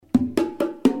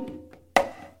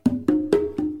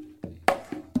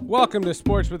Welcome to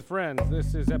Sports with Friends.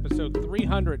 This is episode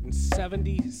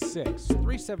 376.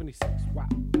 376. Wow.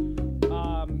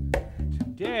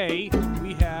 Today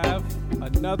we have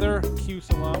another Cuse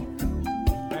alum.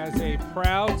 As a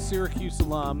proud Syracuse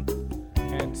alum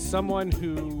and someone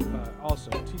who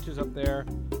also teaches up there,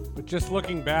 but just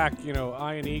looking back,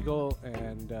 Ian Eagle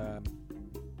and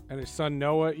his son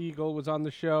Noah Eagle was on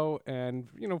the show, and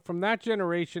from that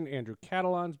generation, Andrew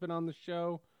Catalan's been on the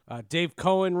show. Dave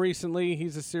Cohen recently,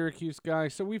 he's a Syracuse guy.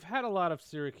 So we've had a lot of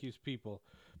Syracuse people.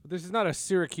 But this is not a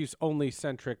Syracuse-only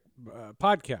centric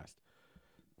podcast.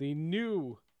 The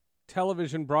new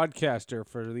television broadcaster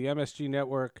for the MSG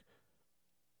Network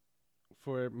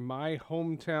for my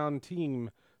hometown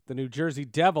team, the New Jersey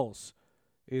Devils,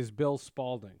 is Bill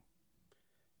Spalding.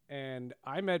 And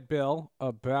I met Bill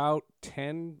about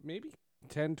 12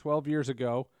 years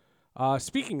ago,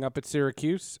 speaking up at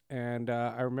Syracuse. And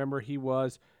I remember he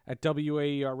was at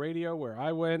WAER Radio, where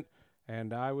I went,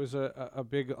 and I was a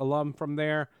big alum from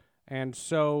there. And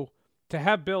so to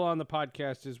have Bill on the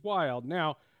podcast is wild.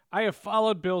 Now, I have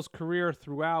followed Bill's career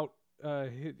throughout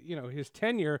his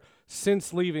tenure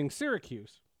since leaving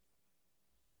Syracuse.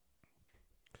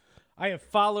 I have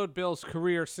followed Bill's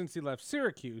career since he left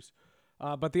Syracuse,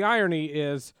 but the irony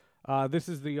is this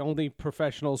is the only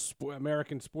professional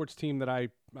American sports team that I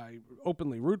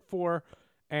openly root for.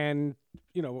 And,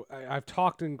 I've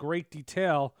talked in great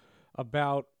detail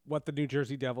about what the New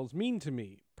Jersey Devils mean to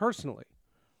me personally.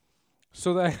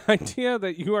 So the idea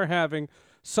that you are having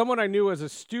someone I knew as a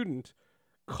student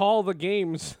call the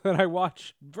games that I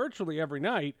watch virtually every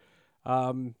night,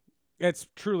 it's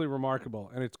truly remarkable.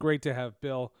 And it's great to have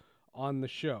Bill on the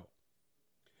show.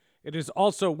 It is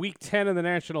also week 10 in the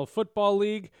National Football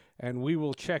League, and we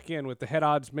will check in with the head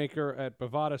odds maker at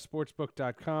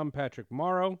BovadaSportsbook.com, Patrick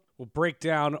Morrow. We'll break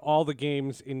down all the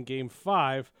games in Game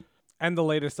 5 and the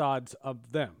latest odds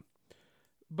of them.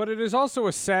 But it is also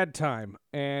a sad time,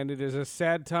 and it is a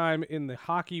sad time in the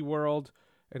hockey world,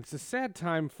 and it's a sad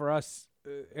time for us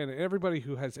and everybody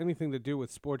who has anything to do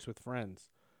with Sports with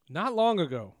Friends. Not long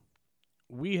ago,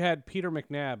 we had Peter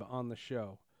McNabb on the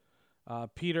show.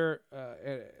 Peter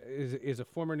is a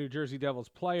former New Jersey Devils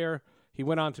player. He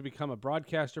went on to become a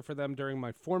broadcaster for them during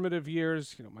my formative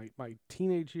years, my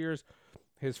teenage years.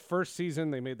 His first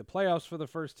season, they made the playoffs for the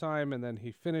first time, and then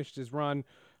he finished his run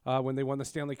when they won the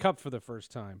Stanley Cup for the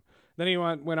first time. Then he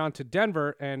went on to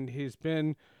Denver, and he's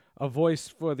been a voice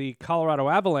for the Colorado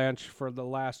Avalanche for the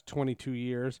last 22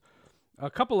 years, a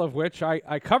couple of which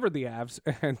I covered the Avs,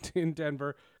 and in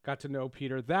Denver got to know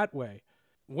Peter that way.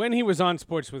 When he was on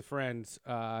Sports with Friends,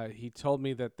 he told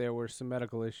me that there were some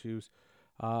medical issues.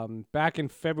 Back in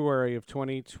February of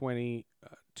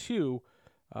 2022,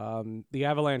 the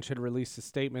Avalanche had released a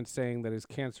statement saying that his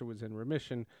cancer was in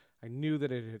remission. I knew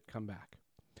that it had come back.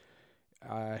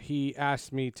 He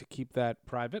asked me to keep that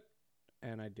private,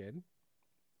 and I did.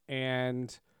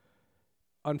 And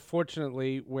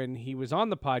unfortunately, when he was on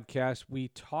the podcast, we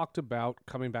talked about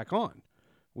coming back on.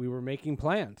 We were making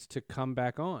plans to come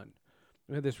back on.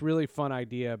 We had this really fun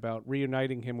idea about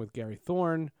reuniting him with Gary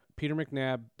Thorne. Peter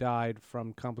McNabb died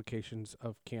from complications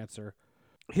of cancer.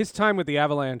 His time with the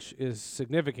Avalanche is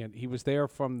significant. He was there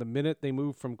from the minute they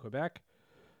moved from Quebec.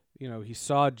 He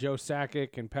saw Joe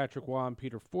Sakic and Patrick Waugh and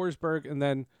Peter Forsberg, and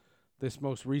then this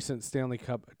most recent Stanley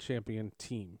Cup champion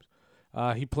team.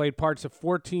 He played parts of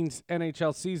 14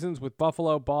 NHL seasons with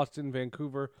Buffalo, Boston,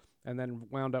 Vancouver, and then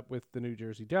wound up with the New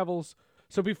Jersey Devils.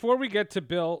 So before we get to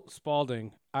Bill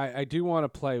Spalding, I do want to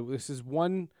play. This is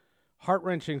one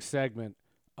heart-wrenching segment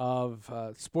of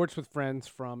Sports with Friends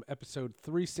from episode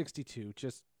 362,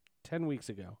 just 10 weeks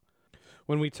ago,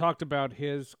 when we talked about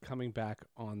his coming back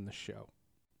on the show.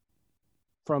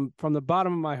 From the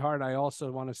bottom of my heart, I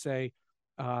also want to say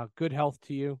good health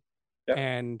to you. Yep.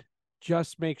 And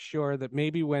just make sure that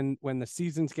maybe when the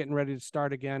season's getting ready to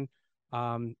start again,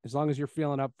 as long as you're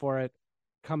feeling up for it,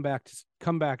 come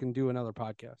back and do another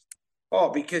podcast. Oh,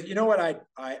 because you know what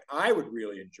I would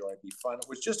really enjoy, it'd be fun. It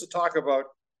was just to talk about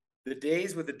the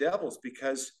days with the Devils,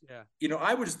 because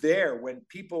I was there when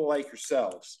people like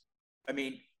yourselves,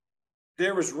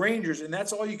 there was Rangers, and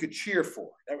that's all you could cheer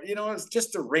for. It was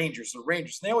just the Rangers. And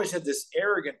they always had this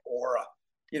arrogant aura.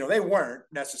 They weren't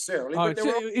necessarily. But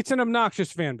it's an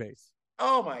obnoxious fan base.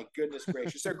 Oh my goodness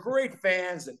gracious! They're great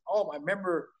fans, and I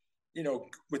remember,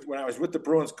 when I was with the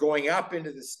Bruins, going up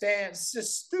into the stands, it's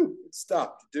just stupid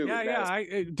stuff to do.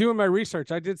 I doing my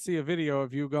research, I did see a video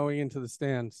of you going into the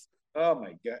stands. Oh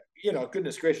my God!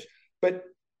 Goodness gracious! But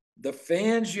the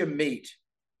fans you meet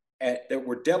that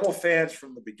were Devil fans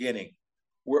from the beginning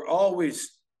were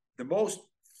always the most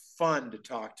fun to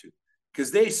talk to,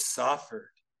 because they suffered.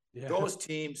 Yeah. Those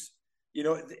teams,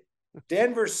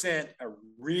 Denver sent a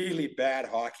really bad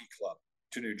hockey club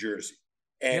to New Jersey.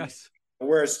 And yes.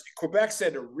 Whereas Quebec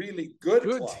sent a really good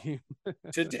club team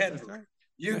to Denver. Right.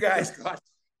 You guys got,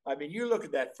 you look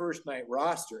at that first night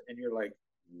roster and you're like,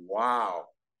 wow,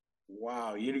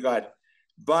 you got,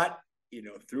 but,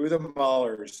 through the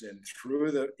Mullers and through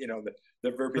the,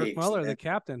 the Verbeeks. Muller, the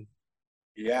captain.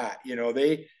 Yeah.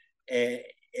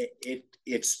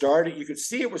 It started, you could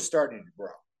see it was starting to grow.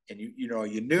 And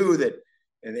you knew that.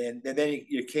 And then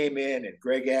you came in, and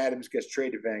Greg Adams gets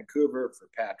traded to Vancouver for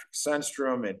Patrick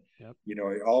Sundstrom, and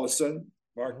all of a sudden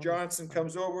Mark Johnson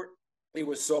comes over. It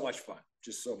was so much fun,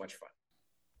 just so much fun.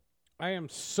 I am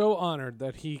so honored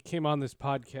that he came on this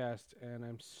podcast, and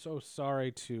I'm so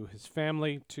sorry to his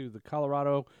family, to the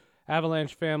Colorado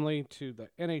Avalanche family, to the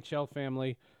NHL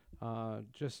family.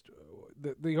 Just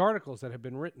the articles that have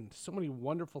been written, so many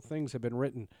wonderful things have been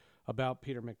written about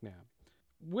Peter McNabb.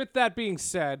 With that being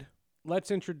said,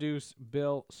 let's introduce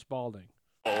Bill Spaulding.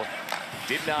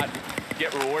 Did not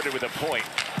get rewarded with a point.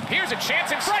 Here's a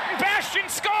chance in front, and Bastian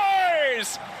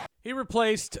scores! He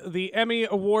replaced the Emmy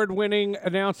Award-winning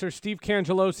announcer Steve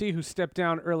Cangelosi, who stepped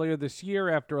down earlier this year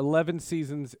after 11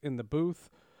 seasons in the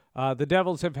booth. The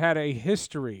Devils have had a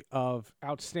history of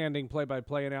outstanding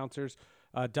play-by-play announcers.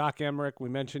 Doc Emmerich, we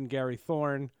mentioned Gary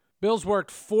Thorne. Bill's worked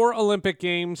 4 Olympic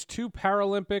Games, 2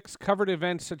 Paralympics, covered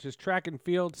events such as track and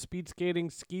field, speed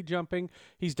skating, ski jumping.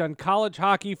 He's done college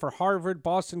hockey for Harvard,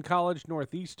 Boston College,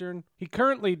 Northeastern. He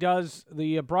currently does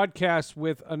the broadcast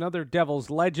with another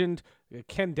Devils legend,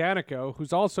 Ken Daneyko,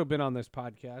 who's also been on this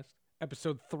podcast,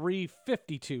 episode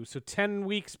 352. So 10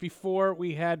 weeks before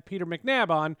we had Peter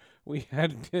McNabb on, we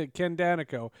had Ken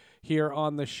Daneyko here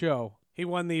on the show. He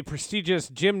won the prestigious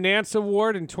Jim Nantz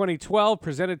Award in 2012,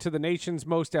 presented to the nation's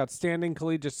most outstanding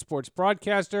collegiate sports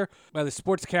broadcaster by the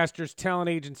Sportscasters Talent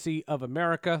Agency of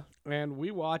America. And we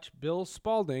watch Bill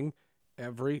Spaulding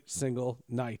every single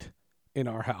night in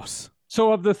our house.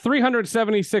 So of the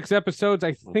 376 episodes,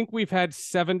 I think we've had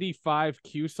 75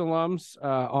 Cuse alums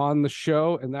on the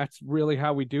show, and that's really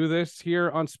how we do this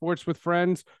here on Sports with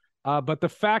Friends. But the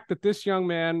fact that this young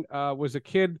man was a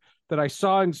kid that I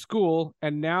saw in school,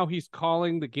 and now he's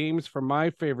calling the games for my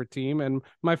favorite team and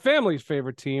my family's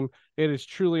favorite team, it is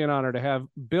truly an honor to have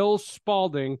Bill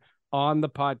Spaulding on the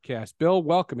podcast. Bill,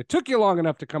 welcome. It took you long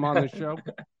enough to come on this show.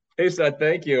 Hey, Seth,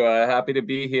 thank you. Happy to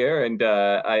be here, and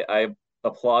I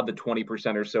applaud the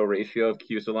 20% or so ratio of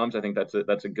Cuse alums. I think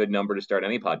that's a good number to start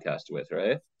any podcast with,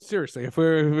 right? Seriously, if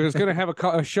we was going to have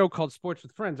a show called Sports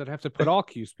with Friends, I'd have to put all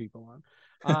Cuse people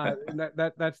on. And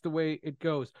that's the way it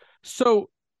goes. So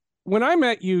when I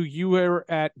met you, you were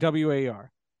at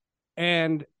WAR,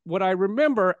 and what I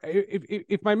remember,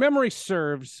 if my memory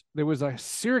serves, there was a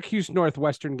Syracuse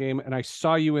Northwestern game, and I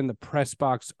saw you in the press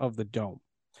box of the Dome,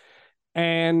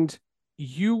 and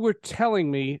you were telling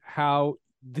me how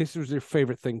this was your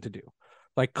favorite thing to do,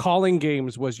 like calling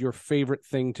games was your favorite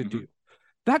thing to do.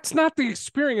 That's not the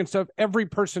experience of every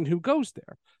person who goes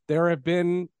there. There have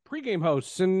been pregame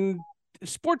hosts and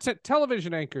sports at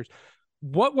television anchors.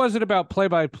 What was it about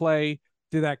play-by-play?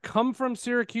 Did that come from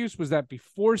Syracuse? Was that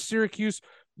before Syracuse?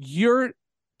 You're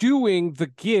doing the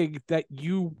gig that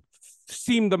you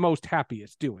seem the most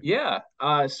happiest doing. Yeah.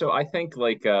 So I think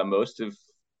like most of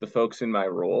the folks in my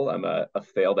role, I'm a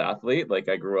failed athlete. Like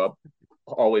I grew up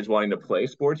always wanting to play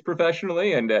sports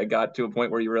professionally, and got to a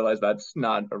point where you realize that's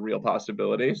not a real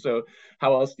possibility. So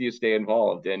how else do you stay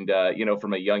involved? And,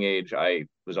 from a young age, I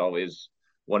was always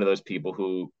one of those people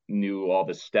who knew all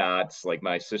the stats. Like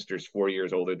my sister's 4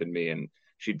 years older than me, and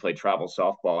she'd play travel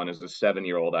softball. And as a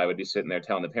 7-year-old, I would be sitting there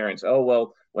telling the parents, oh,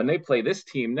 well, when they play this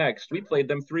team next, we played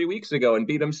them 3 weeks ago and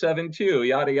beat them 7-2,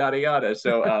 yada, yada, yada.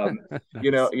 So,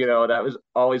 that was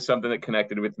always something that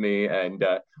connected with me. And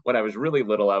when I was really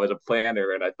little, I was a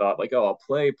planner, and I thought like, oh, I'll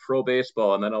play pro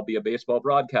baseball and then I'll be a baseball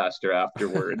broadcaster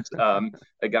afterwards.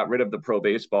 I got rid of the pro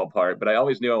baseball part, but I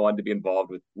always knew I wanted to be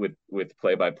involved with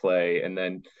play-by-play. And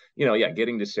then,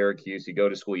 getting to Syracuse, you go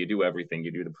to school, you do everything.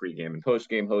 You do the pregame and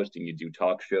postgame hosting, you do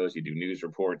talk shows, you do news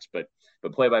reports, but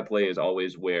play-by-play is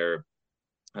always where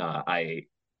I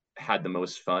had the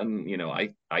most fun.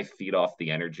 I feed off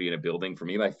the energy in a building. For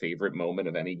me, my favorite moment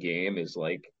of any game is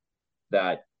like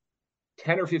that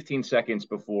 10 or 15 seconds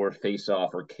before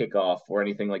face-off or kickoff or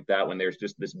anything like that, when there's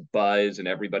just this buzz and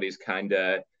everybody's kind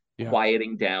of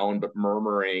quieting down but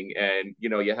murmuring, and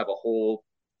you have a whole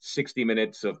 60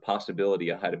 minutes of possibility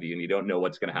ahead of you, and you don't know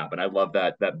what's going to happen. I love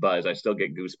that buzz. I still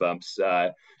get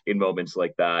goosebumps in moments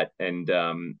like that. And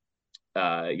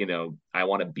I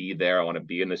want to be there. I want to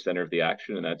be in the center of the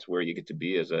action, and that's where you get to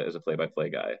be as a play-by-play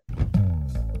guy.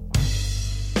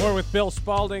 More with Bill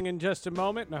Spalding in just a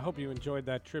moment, and I hope you enjoyed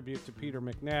that tribute to Peter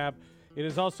McNabb. It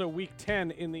is also Week 10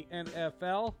 in the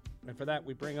NFL, and for that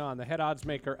we bring on the head odds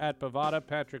maker at Bovada,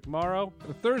 Patrick Morrow.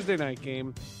 The Thursday night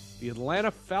game, the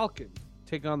Atlanta Falcons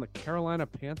take on the Carolina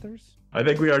Panthers. I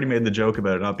think we already made the joke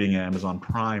about it not being an Amazon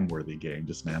Prime worthy game,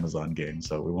 just an Amazon game,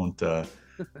 so we won't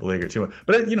belabor too much.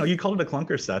 But you called it a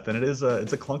clunker, Seth, and it's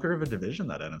a clunker of a division,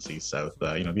 that NFC South.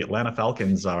 The Atlanta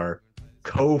Falcons are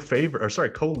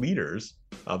co-leaders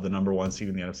of the number one seed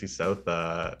in the NFC South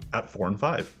at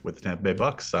 4-5 with the Tampa Bay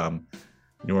Bucks.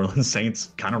 New Orleans Saints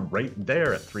kind of right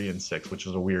there at 3-6, which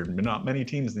is a weird. Not many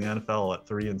teams in the NFL at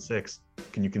 3-6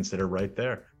 can you consider right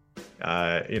there.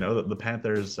 The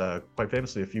Panthers, quite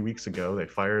famously, a few weeks ago, they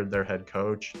fired their head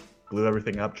coach, blew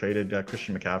everything up, traded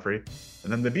Christian McCaffrey,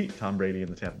 and then they beat Tom Brady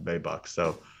and the Tampa Bay Bucks.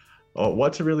 So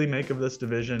what to really make of this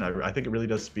division? I think it really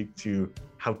does speak to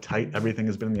how tight everything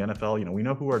has been in the NFL. We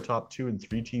know who our top 2 and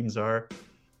 3 teams are.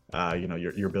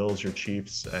 Your Bills, your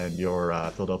Chiefs, and your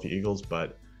Philadelphia Eagles.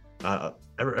 But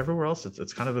everywhere else,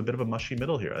 it's kind of a bit of a mushy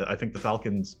middle here. I think the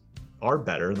Falcons are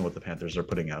better than what the Panthers are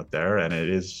putting out there, and it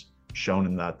is shown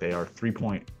in that they are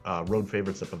 3-point road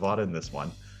favorites at Bovada in this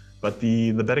one. But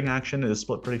the betting action is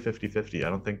split pretty 50-50. I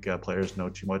don't think players know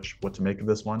too much what to make of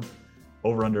this one.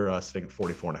 Over under sitting at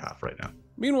 44.5 right now.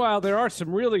 Meanwhile, there are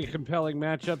some really compelling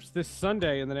matchups this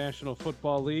Sunday in the National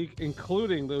Football League,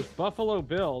 including those Buffalo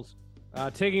Bills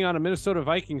taking on a Minnesota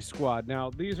Vikings squad.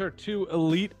 Now, these are 2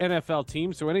 elite NFL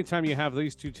teams, so anytime you have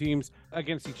these 2 teams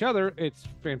against each other, it's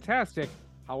fantastic.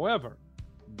 However,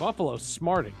 Buffalo's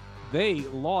smarting. They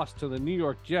lost to the New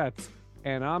York Jets,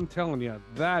 and I'm telling you,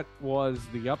 that was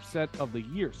the upset of the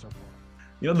year so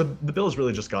far. The Bills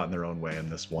really just got in their own way in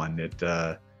this one.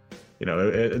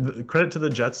 Credit to the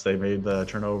Jets. They made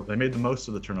the most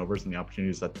of the turnovers and the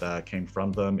opportunities that came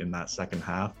from them in that second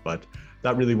half. But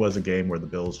that really was a game where the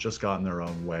Bills just got in their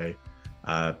own way.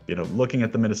 Looking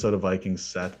at the Minnesota Vikings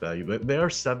set, they are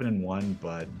 7-1,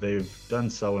 but they've done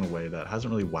so in a way that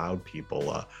hasn't really wowed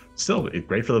people. Still,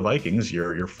 great for the Vikings.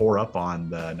 You're 4 up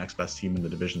on the next best team in the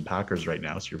division, Packers, right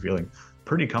now, so you're feeling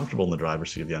pretty comfortable in the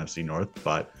driver's seat of the NFC North.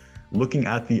 But looking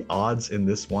at the odds in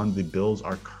this one, the Bills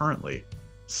are currently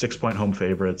 6-point home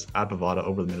favorites at Bovada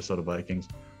over the Minnesota Vikings.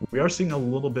 We are seeing a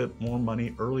little bit more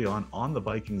money early on the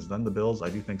Vikings than the Bills. I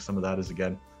do think some of that is,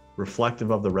 again,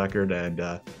 reflective of the record.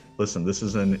 And listen, this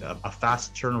is a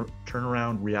fast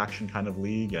turnaround reaction kind of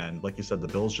league. And like you said, the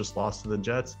Bills just lost to the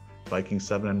Jets. Vikings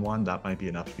 7-1. That might be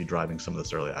enough to be driving some of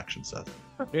this early action, Seth.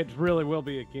 It really will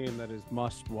be a game that is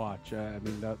must watch.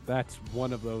 That's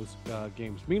one of those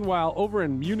games. Meanwhile, over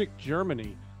in Munich,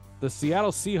 Germany, the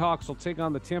Seattle Seahawks will take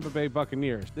on the Tampa Bay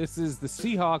Buccaneers. This is the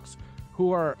Seahawks,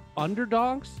 who are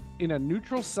underdogs in a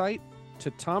neutral site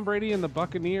to Tom Brady and the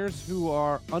Buccaneers, who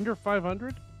are under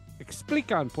 500.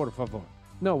 Explican, por favor.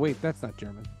 No, wait, that's not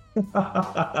German.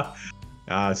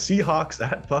 Seahawks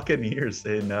at Buccaneers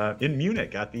in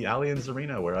Munich at the Allianz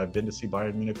Arena, where I've been to see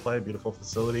Bayern Munich play. Beautiful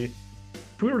facility.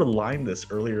 If we were to line this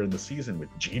earlier in the season with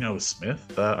Geno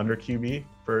Smith under QB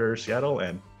for Seattle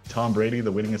and Tom Brady,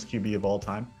 the winningest QB of all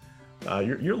time,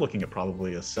 you're looking at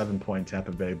probably a 7-point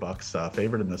Tampa Bay Bucks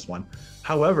favorite in this one.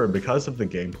 However, because of the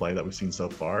gameplay that we've seen so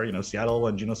far, Seattle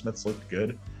and Geno Smith's looked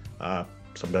good.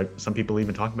 Some people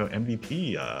even talking about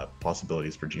MVP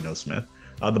possibilities for Geno Smith.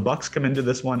 The Bucks come into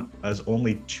this one as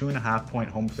only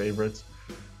 2.5-point home favorites.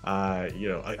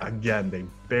 Again, they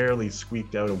barely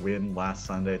squeaked out a win last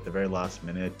Sunday at the very last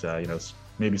minute.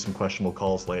 Maybe some questionable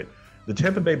calls late. The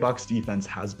Tampa Bay Bucks defense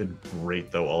has been great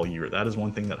though all year. That is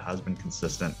one thing that has been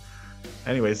consistent.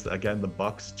 Anyways, again, the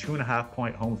Bucks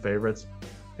 2.5-point home favorites,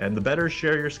 and the bettors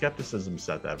share your skepticism,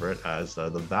 Seth Everett, as the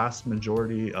vast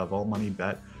majority of all money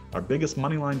bet. Our biggest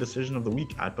money line decision of the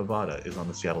week at Bovada is on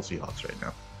the Seattle Seahawks right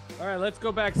now. All right, let's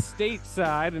go back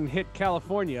stateside and hit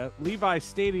California. Levi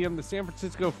Stadium, the San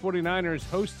Francisco 49ers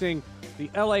hosting the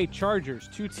LA Chargers,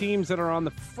 2 teams that are on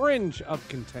the fringe of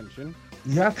contention.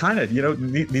 Yeah, kind of.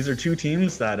 These are 2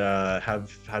 teams that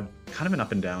have had kind of an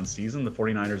up and down season. The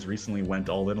 49ers recently went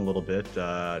all in a little bit,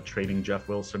 trading Jeff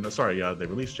Wilson. They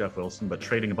released Jeff Wilson, but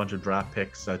trading a bunch of draft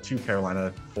picks to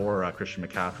Carolina for Christian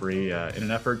McCaffrey in an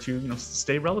effort to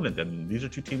stay relevant. And these are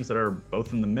 2 teams that are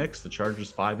both in the mix. The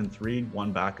Chargers 5-3,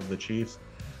 1 back of the Chiefs.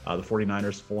 The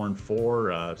 49ers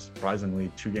 4-4,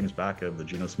 surprisingly 2 games back of the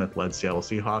Geno Smith-led Seattle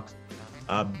Seahawks.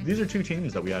 These are 2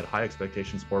 teams that we had high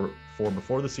expectations for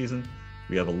before the season.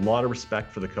 We have a lot of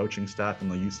respect for the coaching staff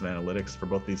and the use of analytics for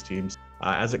both these teams.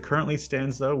 As it currently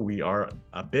stands, though, we are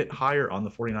a bit higher on the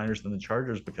 49ers than the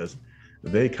Chargers because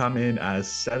they come in as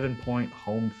 7-point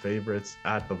home favorites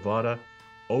at Bovada.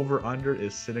 Over-under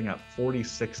is sitting at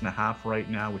 46.5 right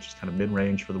now, which is kind of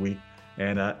mid-range for the week.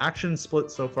 And action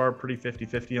split so far, pretty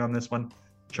 50-50 on this one.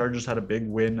 Chargers had a big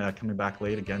win coming back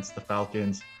late against the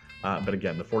Falcons. But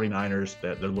again, the 49ers,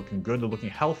 they're looking good. They're looking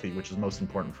healthy, which is most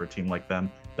important for a team like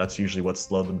them. That's usually what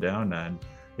slowed them down. And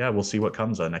yeah, we'll see what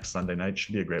comes next Sunday night.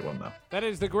 Should be a great one, though. That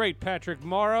is the great Patrick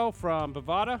Morrow from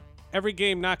Bovada. Every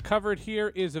game not covered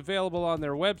here is available on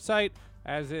their website,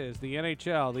 as is the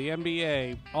NHL, the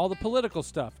NBA, all the political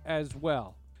stuff as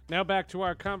well. Now back to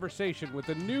our conversation with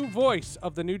the new voice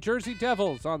of the New Jersey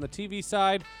Devils on the TV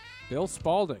side, Bill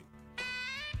Spaulding.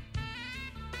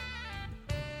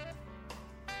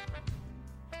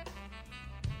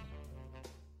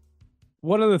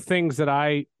 One of the things that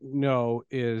I know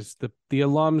is the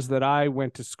alums that I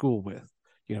went to school with,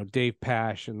 Dave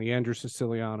Pasch and the Andrew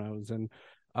Sicilianos, and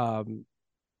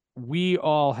we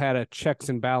all had a checks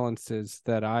and balances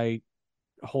that I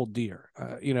hold dear.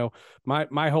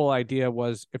 My whole idea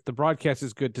was if the broadcast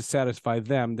is good to satisfy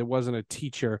them, there wasn't a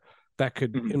teacher that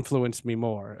could influence me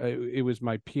more. It was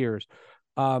my peers.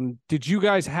 Did you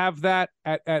guys have that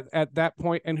at that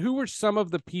point? And who were some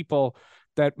of the people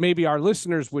that maybe our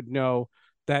listeners would know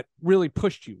that really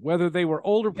pushed you, whether they were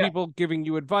older people giving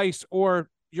you advice or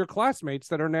your classmates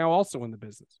that are now also in the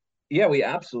business? Yeah, we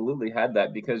absolutely had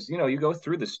that because, you go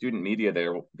through the student media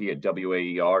there, be it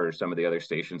WAER or some of the other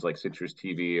stations like Citrus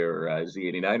TV or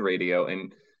Z89 Radio.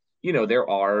 And, there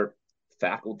are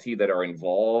faculty that are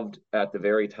involved at the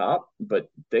very top, but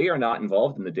they are not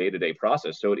involved in the day-to-day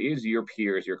process. So it is your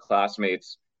peers, your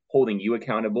classmates holding you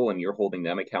accountable, and you're holding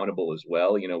them accountable as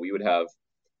well. We would have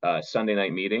Sunday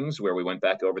night meetings where we went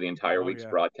back over the entire week's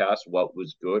broadcast, what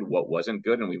was good, what wasn't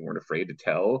good, and we weren't afraid to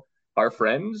tell our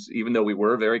friends, even though we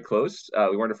were very close.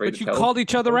 We weren't afraid to tell. But you called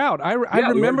each other out. I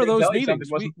remember those meetings.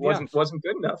 Wasn't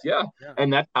good enough. Yeah.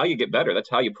 And that's how you get better. That's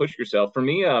how you push yourself. For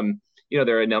me,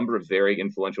 there are a number of very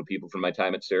influential people from my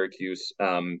time at Syracuse.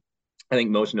 I think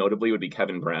most notably would be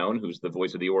Kevin Brown, who's the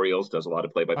voice of the Orioles, does a lot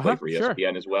of play-by-play for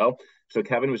ESPN as well. So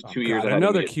Kevin was 2 years ahead of me.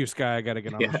 Another Cuse guy I got to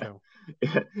get on the show.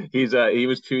 He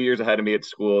was 2 years ahead of me at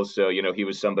school. So, he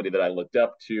was somebody that I looked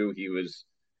up to. He was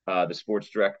the sports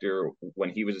director when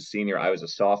he was a senior. I was a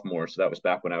sophomore. So that was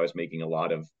back when I was making a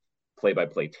lot of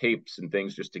play-by-play tapes and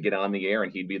things just to get on the air.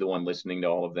 And he'd be the one listening to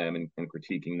all of them and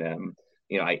critiquing them.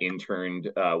 I interned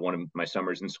one of my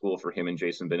summers in school for him and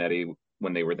Jason Benetti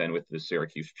when they were then with the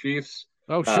Syracuse Chiefs.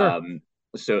 Oh, sure.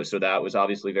 So that was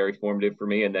obviously very formative for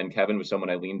me. And then Kevin was someone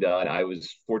I leaned on. I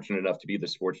was fortunate enough to be the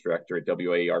sports director at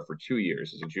WAER for 2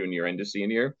 years as a junior and a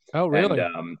senior. Oh, really?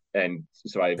 And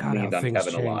so I leaned on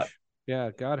Kevin a lot.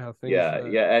 Yeah, God, how things.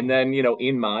 Yeah. And then,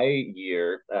 in my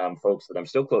year, folks that I'm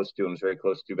still close to and was very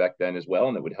close to back then as well,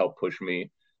 and that would help push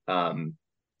me.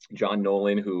 John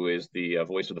Nolan, who is the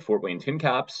voice of the Fort Wayne Tin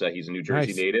Caps. He's a New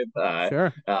Jersey native.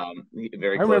 Sure.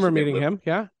 Very I remember meeting him.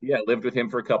 Yeah. Yeah. Lived with him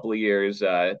for a couple of years.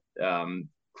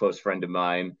 Close friend of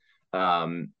mine.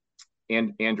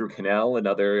 And Andrew Cannell,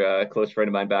 another close friend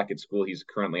of mine back at school. He's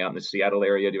currently out in the Seattle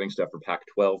area doing stuff for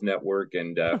Pac-12 Network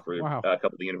and for a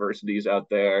couple of the universities out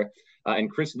there. And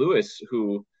Chris Lewis,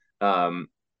 who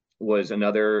was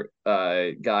another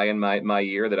guy in my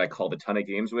year that I called a ton of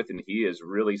games with, and he has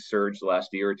really surged the last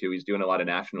year or two. He's doing a lot of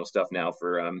national stuff now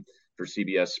for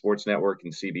CBS Sports Network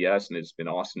and CBS, and it's been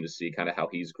awesome to see kind of how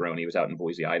he's grown. He was out in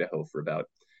Boise, Idaho for about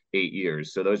 8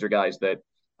 years. So those are guys that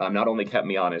not only kept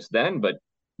me honest then, but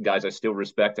guys I still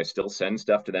respect. I still send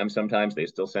stuff to them sometimes. They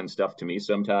still send stuff to me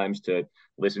sometimes to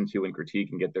listen to and critique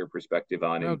and get their perspective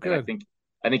on. And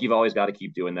I think you've always got to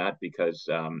keep doing that because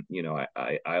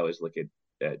I always look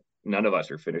at none of us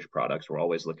are finished products. We're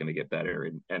always looking to get better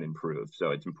and improve.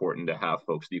 So it's important to have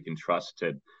folks that you can trust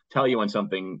to tell you when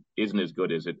something isn't as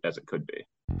good as it could be.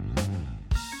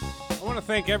 I want to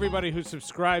thank everybody who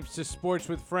subscribes to Sports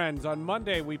with Friends. On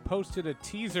Monday, we posted a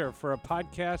teaser for a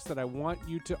podcast that I want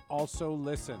you to also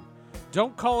listen.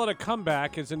 Don't Call It a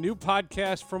Comeback is a new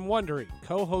podcast from Wondery,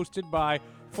 co-hosted by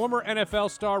former NFL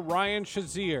star Ryan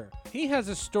Shazier. He has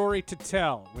a story to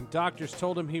tell when doctors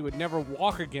told him he would never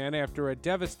walk again after a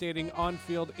devastating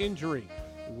on-field injury.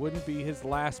 It wouldn't be his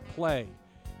last play.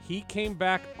 He came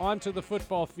back onto the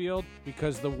football field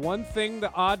because the one thing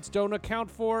the odds don't account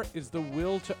for is the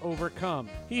will to overcome.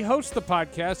 He hosts the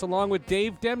podcast along with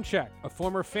Dave Demchek, a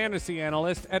former fantasy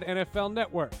analyst at NFL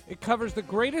Network. It covers the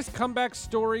greatest comeback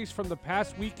stories from the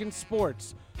past week in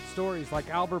sports. Stories like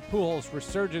Albert Pujols'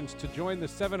 resurgence to join the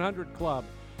 700 Club,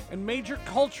 and major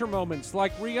culture moments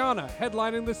like Rihanna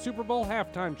headlining the Super Bowl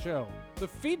halftime show. The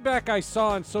feedback I saw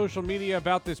on social media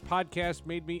about this podcast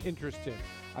made me interested.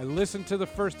 I listened to the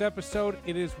first episode.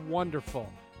 It is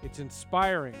wonderful. It's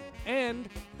inspiring, and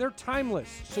they're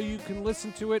timeless, so you can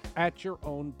listen to it at your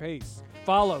own pace.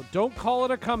 Follow Don't Call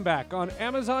It a Comeback on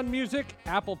Amazon Music,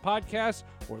 Apple Podcasts,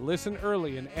 or listen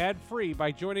early and ad-free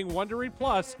by joining Wondery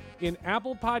Plus in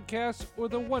Apple Podcasts or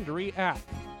the Wondery app.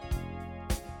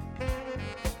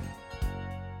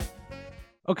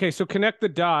 Okay, so connect the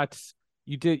dots.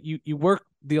 You worked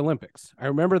the Olympics. I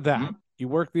remember that. Mm-hmm. You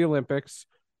worked the Olympics,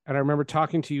 and I remember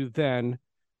talking to you then.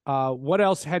 What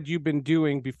else had you been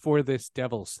doing before this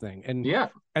Devils thing?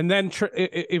 And then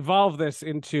evolve this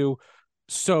into,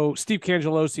 so Steve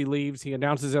Cangelosi leaves. He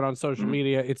announces it on social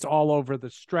media. It's all over the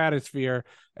stratosphere.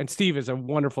 And Steve is a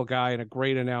wonderful guy and a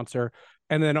great announcer.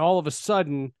 And then all of a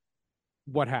sudden,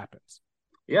 what happens?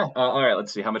 Yeah. All right.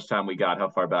 Let's see how much time we got. How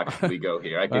far back should we go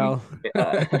here? I can.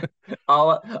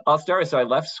 I'll start. So I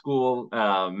left school.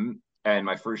 And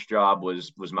my first job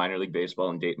was minor league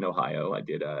baseball in Dayton, Ohio. I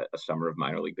did a summer of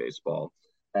minor league baseball.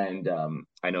 And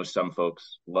I know some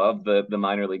folks love the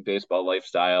minor league baseball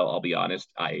lifestyle. I'll be honest,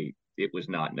 it was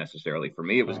not necessarily for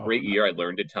me. It was a great year. I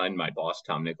learned a ton. My boss,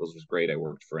 Tom Nichols, was great. I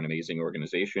worked for an amazing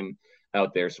organization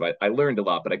out there. So I learned a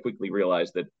lot, but I quickly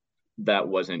realized that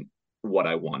wasn't what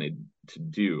I wanted to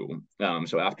do.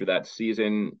 So after that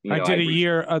season, I did a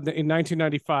year in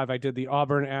 1995. I did the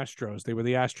Auburn Astros. They were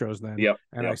the Astros then.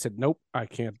 I said, nope, I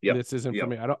can't. This isn't for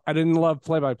me. I didn't love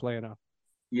play-by-play enough.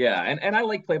 Yeah, and I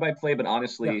like play-by-play, but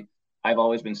honestly, I've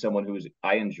always been someone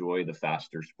I enjoy the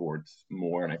faster sports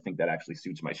more, and I think that actually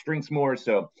suits my strengths more.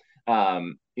 So,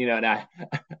 and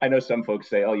I know some folks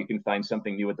say, oh, you can find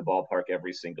something new at the ballpark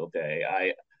every single day.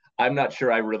 I'm not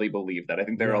sure I really believe that. I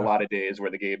think there are a lot of days where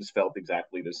the games felt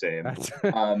exactly the same.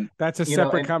 That's a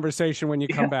separate conversation when you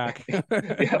come back.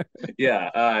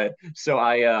 So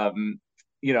I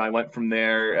went from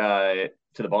there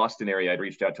to the Boston area. I'd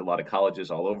reached out to a lot of colleges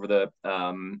all over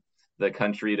the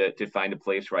country to find a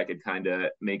place where I could kind of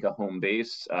make a home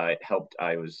base. It helped.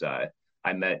 I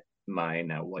met my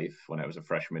now wife when I was a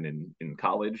freshman in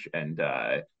college, and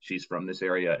she's from this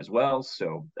area as well.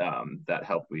 So that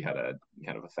helped. We had a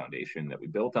kind of a foundation that we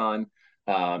built on.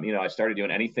 I started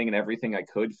doing anything and everything I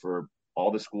could for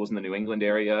all the schools in the New England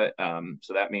area.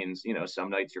 So that means, some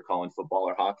nights you're calling football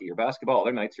or hockey or basketball.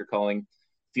 Other nights you're calling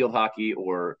field hockey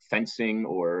or fencing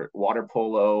or water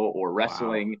polo or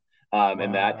wrestling.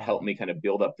 And that helped me kind of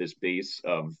build up this base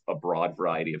of a broad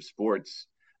variety of sports.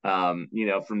 From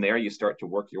there you start to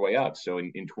work your way up. So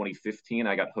in 2015,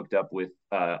 I got hooked up with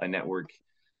a network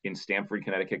in Stamford,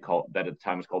 Connecticut that at the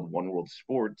time was called One World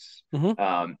Sports.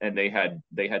 And they had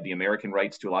the American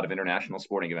rights to a lot of international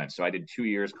sporting events. So I did 2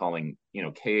 years calling,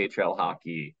 KHL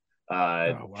hockey,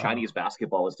 Chinese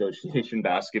Basketball Association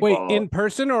basketball. Wait, in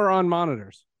person or on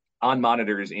monitors? On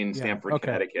monitors in Stamford,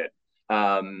 Connecticut.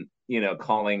 Calling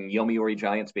Yomiuri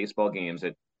Giants baseball games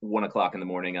at 1:00 in the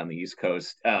morning on the East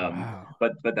Coast.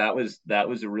 But that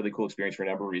was a really cool experience for a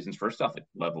number of reasons. First off, the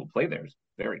level of play there is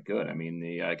very good. I mean,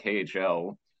 the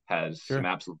KHL has some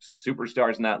absolute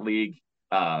superstars in that league.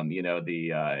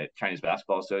 The Chinese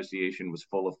Basketball Association was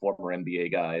full of former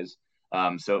NBA guys.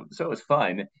 So it was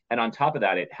fun. And on top of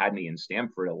that, it had me in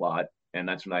Stamford a lot. And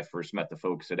that's when I first met the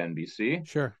folks at NBC.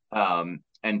 Sure.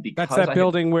 And because that's that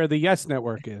building where the Yes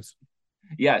Network is.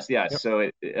 Yes. Yep. So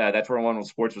that's where One World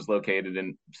Sports was located.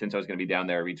 And since I was going to be down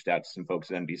there, I reached out to some folks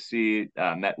at NBC,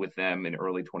 met with them in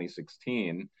early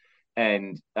 2016.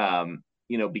 And,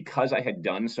 because I had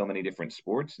done so many different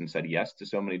sports and said yes to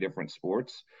so many different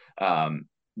sports,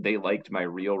 they liked my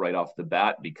reel right off the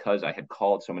bat because I had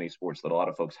called so many sports that a lot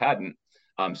of folks hadn't.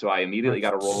 So I immediately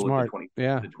got a role with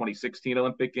the 2016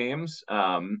 Olympic Games.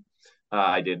 I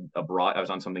was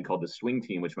on something called the swing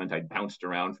team, which meant I bounced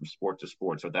around from sport to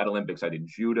sport. So at that Olympics, I did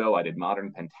judo, I did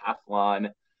modern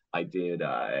pentathlon, I did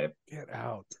get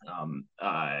out.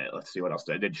 Let's see what else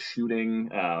I did. Shooting,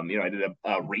 I did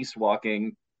a race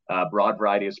walking, broad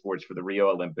variety of sports for the Rio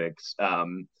Olympics.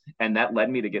 And that led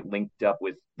me to get linked up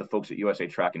with the folks at USA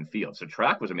Track and Field. So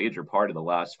track was a major part of the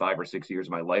last 5 or 6 years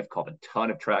of my life. Called a ton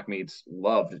of track meets,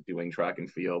 loved doing track and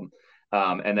field.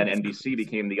 And then NBC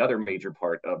became the other major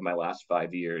part of my last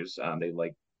 5 years. They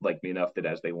liked me enough that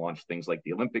as they launched things like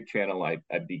the Olympic Channel, I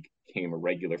became a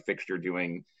regular fixture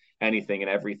doing anything and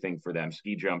everything for them: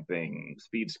 ski jumping,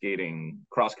 speed skating,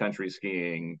 cross country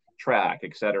skiing, track,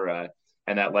 etc.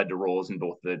 And that led to roles in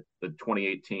both the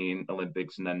 2018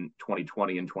 Olympics and then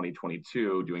 2020 and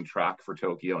 2022, doing track for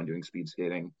Tokyo and doing speed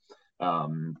skating. I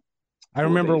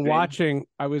remember watching.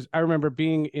 I remember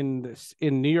being in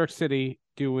New York City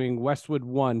doing Westwood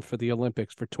 1 for the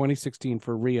Olympics for 2016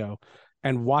 for Rio,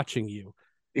 and watching you.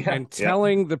 and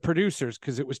telling the producers,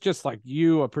 because it was just like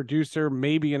you, a producer,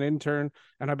 maybe an intern,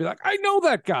 and I'd be like, I know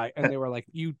that guy, and they were like,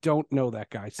 you don't know that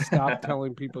guy. Stop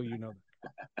telling people you know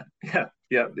that.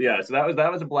 Yeah. So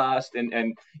that was a blast,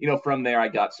 and from there I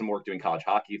got some work doing college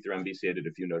hockey through NBC. I did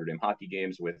a few Notre Dame hockey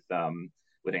games with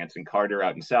Anson Carter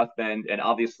out in South Bend, and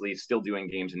obviously still doing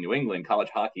games in New England. College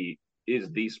hockey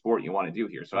is the sport you want to do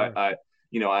here. So right. I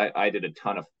did a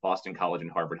ton of Boston College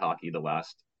and Harvard hockey the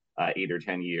last 8 or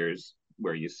 10 years,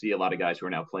 where you see a lot of guys who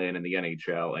are now playing in the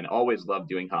NHL, and always loved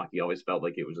doing hockey. Always felt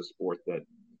like it was a sport that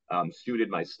suited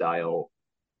my style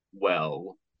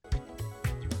well.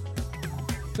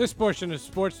 This portion of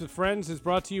Sports with Friends is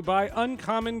brought to you by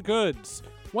Uncommon Goods.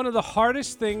 One of the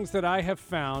hardest things that I have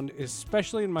found,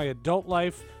 especially in my adult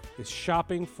life, is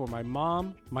shopping for my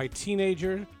mom, my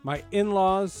teenager, my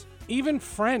in-laws, even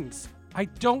friends. I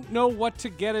don't know what to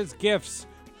get as gifts.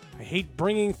 I hate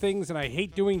bringing things and I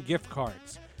hate doing gift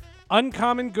cards.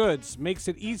 Uncommon Goods makes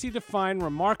it easy to find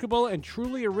remarkable and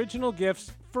truly original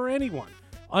gifts for anyone.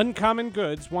 Uncommon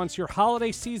Goods wants your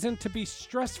holiday season to be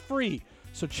stress-free,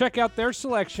 so check out their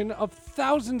selection of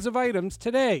thousands of items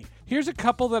today. Here's a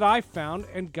couple that I found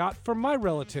and got for my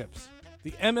relatives.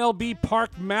 The MLB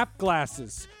Park map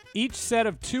glasses. Each set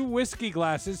of 2 whiskey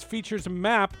glasses features a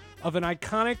map of an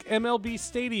iconic MLB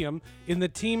stadium in the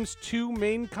team's 2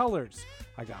 main colors.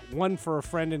 I got one for a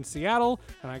friend in Seattle,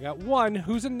 and I got one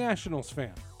who's a Nationals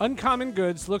fan. Uncommon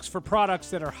Goods looks for products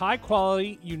that are high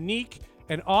quality, unique,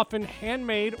 and often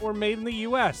handmade or made in the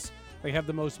U.S. They have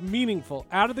the most meaningful,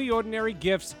 out-of-the-ordinary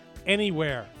gifts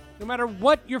anywhere. No matter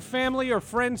what your family or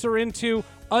friends are into,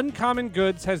 Uncommon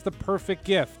Goods has the perfect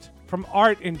gift. From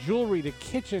art and jewelry to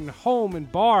kitchen, home,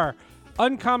 and bar,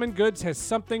 Uncommon Goods has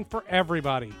something for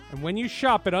everybody. And when you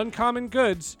shop at Uncommon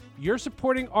Goods, you're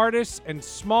supporting artists and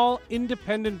small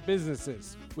independent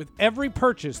businesses. With every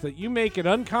purchase that you make at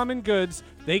Uncommon Goods,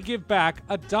 they give back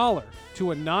 $1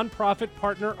 to a nonprofit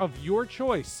partner of your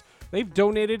choice. They've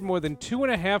donated more than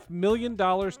 $2.5 million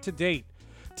to date.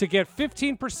 To get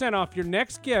 15% off your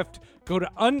next gift, go to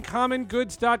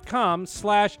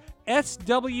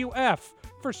uncommongoods.com/SWF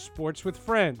for Sports with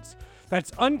Friends.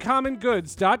 That's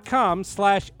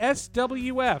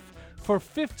uncommongoods.com/SWF for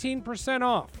 15%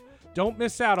 off. Don't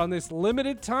miss out on this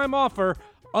limited time offer.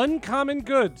 Uncommon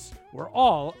Goods. We're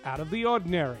all out of the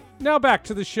ordinary. Now back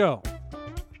to the show.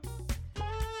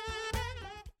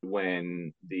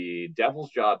 When the Devils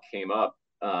job came up,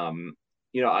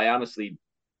 I honestly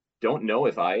don't know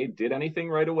if I did anything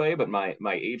right away, but my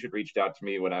agent reached out to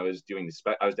me when I was doing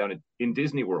I was down in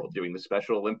Disney World doing the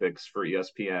Special Olympics for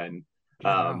ESPN.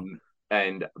 Wow.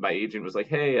 And my agent was like,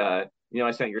 hey, I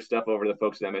sent your stuff over to the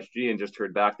folks at MSG and just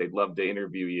heard back they'd love to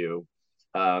interview you.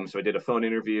 So I did a phone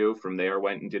interview. From there,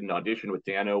 went and did an audition with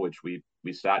Dano, which we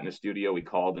sat in a studio. We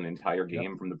called an entire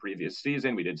game from the previous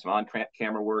season. We did some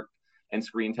on-camera work and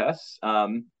screen tests.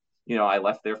 I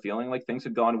left there feeling like things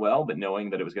had gone well, but knowing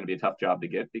that it was going to be a tough job to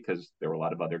get because there were a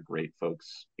lot of other great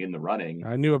folks in the running.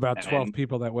 I knew about 12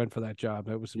 people that went for that job.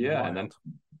 It was wild. And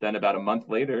then about a month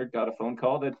later, got a phone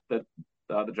call that the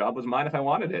job was mine if I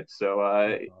wanted it. So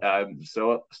I'm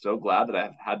so glad that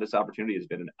I've had this opportunity. It's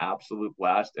been an absolute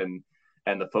blast, and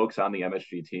the folks on the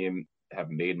MSG team have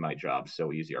made my job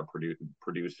so easy. Our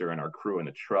producer and our crew in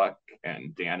the truck,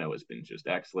 and Dano has been just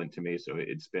excellent to me. So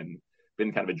it's been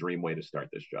kind of a dream way to start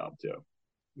this job too.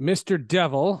 Mr.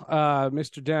 Devil,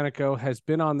 Mr. Danico has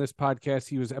been on this podcast.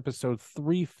 He was episode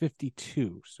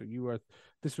 352. So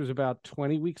this was about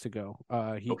 20 weeks ago.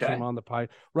 He came on the pod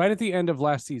right at the end of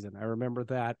last season. I remember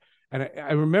that. And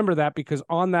I remember that because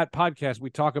on that podcast,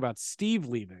 we talk about Steve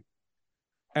leaving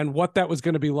and what that was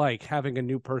going to be like having a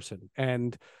new person.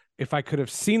 And if I could have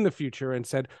seen the future and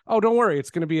said, oh, don't worry, it's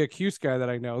going to be a Cuse guy that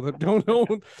I know.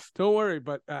 Don't worry.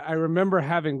 But I remember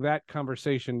having that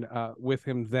conversation with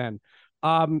him then.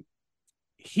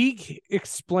 He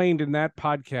explained in that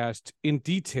podcast in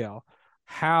detail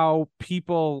how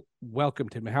people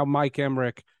welcomed him, how Mike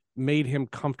Emmerich made him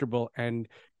comfortable and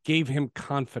gave him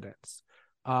confidence.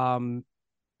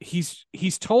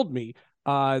 He's told me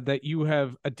that you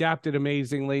have adapted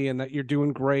amazingly and that you're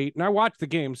doing great. And I watched the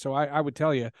game, so I would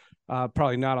tell you,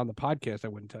 probably not on the podcast, I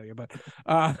wouldn't tell you, but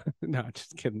no,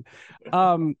 just kidding.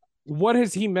 What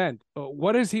has he meant?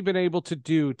 What has he been able to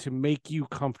do to make you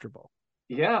comfortable?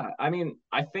 Yeah, I mean,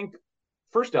 I think,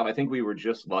 first off, I think we were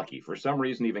just lucky. For some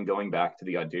reason, even going back to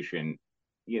the audition,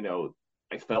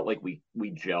 I felt like we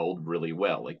gelled really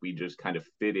well. Like we just kind of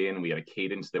fit in. We had a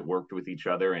cadence that worked with each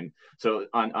other. And so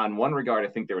on one regard, I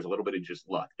think there was a little bit of just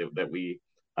luck that we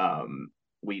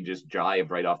just jived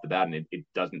right off the bat. And it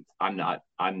doesn't, I'm not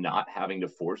having to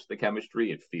force the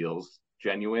chemistry. It feels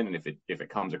genuine, and if it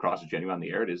comes across as genuine on the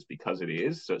air, it is because it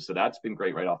is. So that's been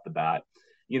great right off the bat.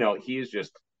 You know, he is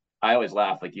just. I always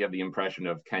laugh, like, you have the impression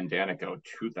of Ken Danico,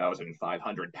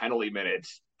 2,500 penalty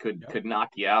minutes, could knock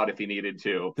you out if he needed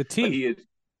to. The teeth.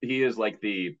 But he is like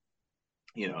the,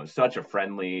 you know, such a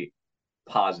friendly,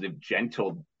 positive,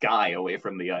 gentle guy away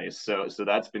from the ice. So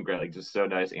that's been great. Like, just so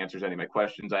nice, answers any of my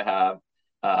questions I have.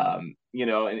 You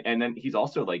know, and then he's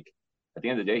also like, at the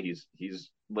end of the day,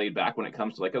 he's laid back when it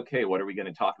comes to like, okay, what are we going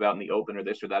to talk about in the open, or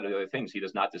this or that or the other things. He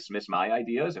does not dismiss my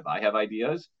ideas if I have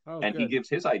ideas, and good. He gives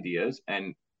his ideas,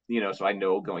 and you know, so I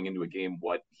know going into a game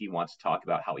what he wants to talk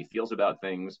about, how he feels about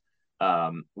things,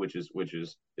 which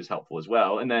is helpful as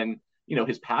well. And then, you know,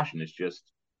 his passion is just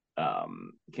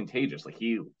contagious. Like,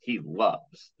 he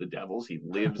loves the Devils. He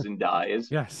lives and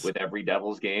dies with every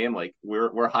Devils game. Like,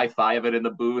 we're high-fiving in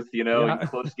the booth, you know, in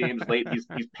close games late. He's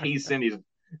pacing, he's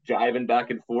jiving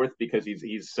back and forth because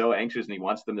he's so anxious and he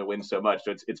wants them to win so much.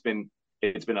 So it's been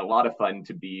a lot of fun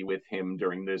to be with him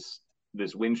during this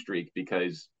win streak,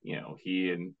 because, you know,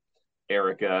 he and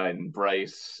Erica and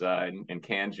Bryce and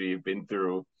Kanji have been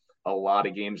through a lot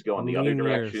of games going the other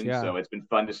direction. So it's been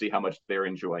fun to see how much they're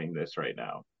enjoying this right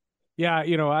now. Yeah,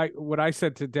 you know, what I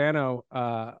said to Dano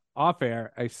off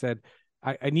air, I said,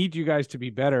 I need you guys to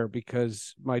be better,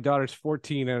 because my daughter's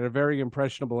 14 at a very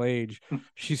impressionable age.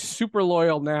 She's super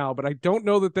loyal now, but I don't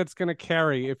know that that's going to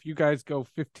carry if you guys go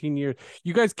 15 years.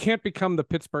 You guys can't become the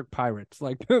Pittsburgh Pirates.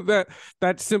 Like,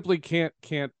 that simply can't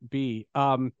be.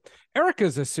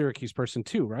 Erica's a Syracuse person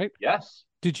too, right? Yes.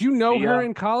 Did you know her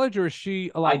in college, or is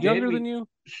she a lot younger than you?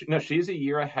 No, she's a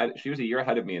year ahead. She was a year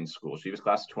ahead of me in school. She was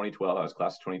class of 2012. I was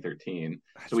class of 2013.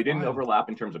 So we didn't overlap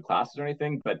in terms of classes or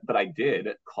anything, but I did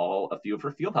call a few of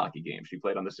her field hockey games. She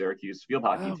played on the Syracuse field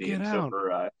hockey team. So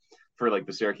for like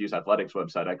the Syracuse Athletics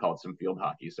website, I called some field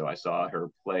hockey. So I saw her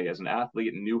play as an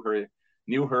athlete and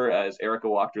knew her as Erica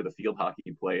Walker, the field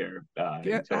hockey player.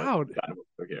 Get out.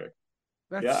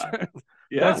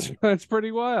 That's that's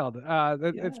pretty wild.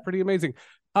 That's pretty amazing.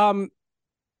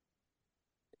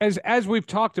 As we've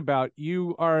talked about,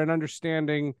 you are an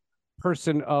understanding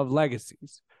person of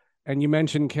legacies, and you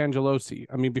mentioned Cangelosi.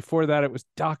 I mean, before that it was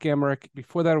Doc Emmerich.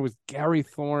 Before that it was Gary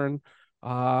Thorne.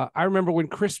 I remember when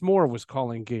Chris Moore was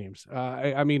calling games.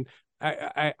 I've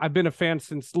been a fan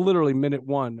since literally minute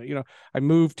one. You know, I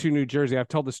moved to New Jersey. I've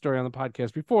told the story on the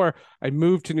podcast before. I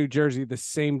moved to New Jersey the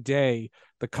same day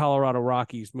the Colorado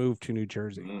Rockies moved to New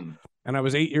Jersey. And I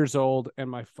was 8 years old, and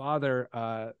my father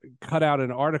cut out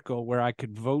an article where I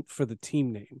could vote for the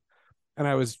team name. And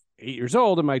I was 8 years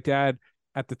old, and my dad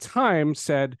at the time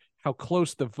said how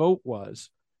close the vote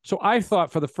was. So I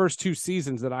thought for the first two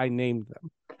seasons that I named them.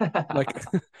 Like,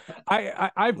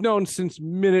 I've known since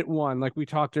minute one, like we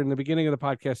talked in the beginning of the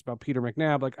podcast about Peter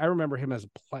McNabb. Like, I remember him as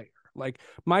a player. Like,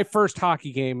 my first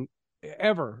hockey game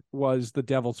ever was the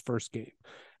Devils' first game.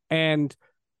 And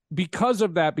because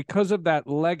of that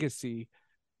legacy,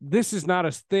 this is not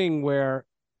a thing where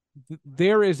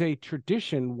there is a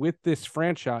tradition with this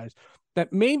franchise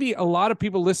that maybe a lot of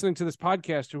people listening to this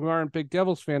podcast who aren't big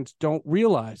Devils fans don't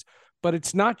realize. But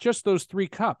it's not just those three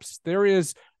cups. There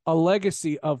is a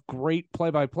legacy of great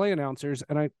play-by-play announcers,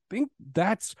 and I think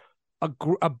that's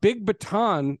a big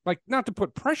baton, like, not to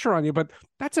put pressure on you, but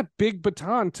that's a big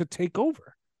baton to take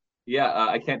over. Yeah,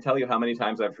 I can't tell you how many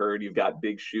times I've heard you've got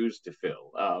big shoes to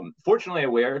fill. Fortunately, I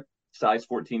wear size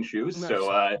 14 shoes, nice.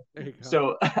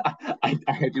 So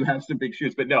I do have some big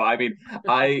shoes, but no, I mean,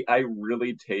 I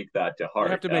really take that to heart.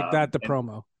 You have to make that the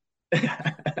promo.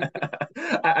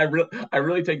 I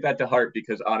really take that to heart,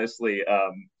 because honestly,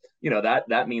 you know,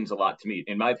 that means a lot to me.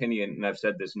 In my opinion, and I've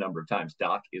said this a number of times,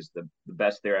 Doc is the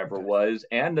best there ever was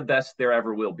and the best there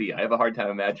ever will be. I have a hard time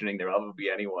imagining there will ever be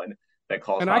anyone that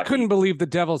calls. And hockey. I couldn't believe the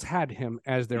Devils had him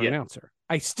as their announcer.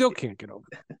 I still can't get over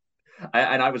that.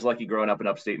 And I was lucky growing up in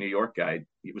upstate New York. I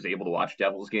was able to watch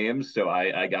Devils games, so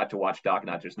I got to watch Doc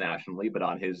not just nationally, but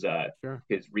on his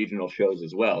regional shows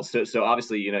as well. So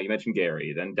obviously, you know, you mentioned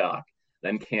Gary, then Doc,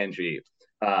 then Kanji.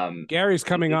 Gary's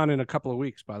coming on in a couple of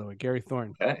weeks, by the way. Gary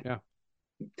Thorne. Okay. Yeah.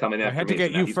 Coming after I had to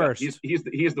get you first. He's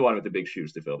the one with the big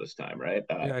shoes to fill this time, right?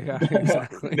 Yeah,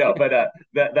 exactly. No, but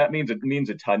that means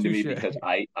a ton to me, because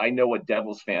I know what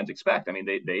Devils fans expect. I mean,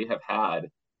 they have had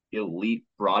elite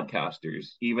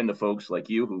broadcasters, even the folks like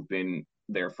you who've been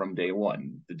there from day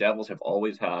one. The Devils have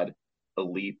always had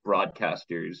elite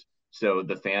broadcasters. So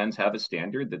the fans have a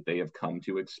standard that they have come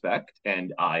to expect,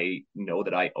 and I know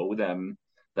that I owe them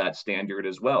that standard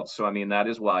as well. So, I mean, that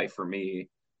is why for me,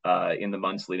 in the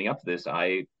months leading up to this,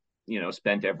 I, you know,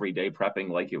 spent every day prepping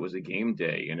like it was a game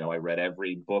day. You know, I read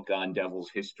every book on Devils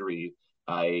history.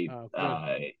 I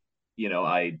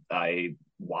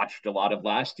watched a lot of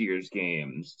last year's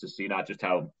games to see not just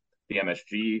how the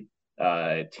MSG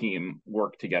team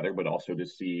worked together, but also to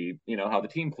see, how the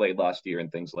team played last year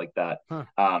and things like that. Huh.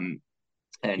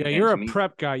 And you're a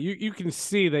prep guy. You can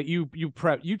see that you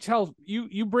prep.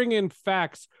 You bring in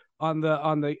facts on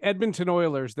the Edmonton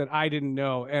Oilers that I didn't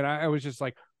know, and I was just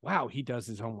like, wow, he does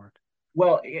his homework.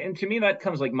 Well, and to me, that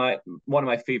comes like one of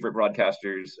my favorite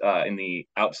broadcasters in the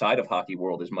outside of hockey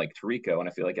world is Mike Tirico, and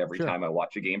I feel like every time I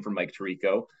watch a game from Mike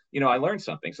Tirico, I learned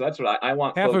something. So that's what I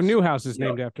want. Half of Newhouse is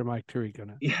named after Mike Tirico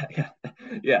now.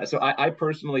 Yeah. So I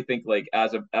personally think, like,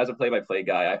 as a play-by-play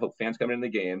guy, I hope fans coming in the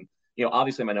game.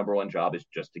 Obviously my number one job is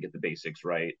just to get the basics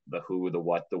right, the who, the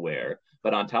what, the where.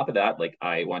 But on top of that, like,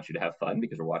 I want you to have fun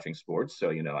because we're watching sports. So,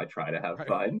 I try to have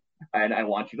fun, and I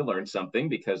want you to learn something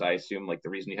because I assume, like, the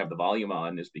reason you have the volume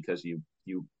on is because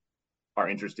you are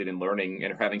interested in learning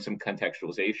and having some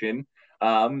contextualization.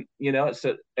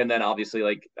 So, and then obviously,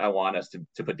 like, I want us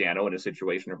to put Dano in a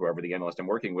situation, or whoever the analyst I'm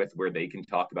working with, where they can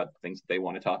talk about the things that they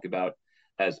want to talk about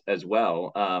as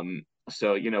well.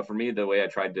 So, for me, the way I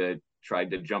tried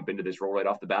to jump into this role right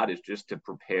off the bat is just to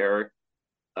prepare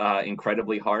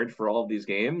incredibly hard for all of these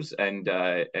games, and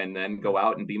then go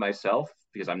out and be myself,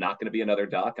 because I'm not going to be another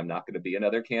Doc. I'm not going to be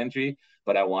another Kanji,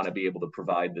 but I want to be able to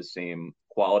provide the same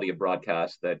quality of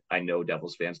broadcast that I know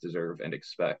Devils fans deserve and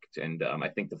expect. And I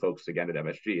think the folks, again, at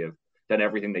MSG have done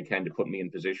everything they can to put me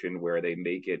in position where they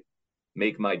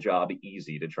make my job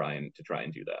easy to try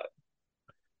and do that.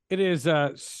 It is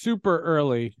super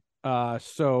early,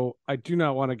 so I do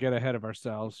not want to get ahead of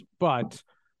ourselves, but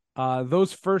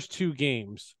those first two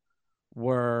games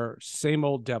were same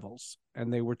old Devils,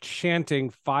 and they were chanting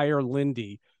 "Fire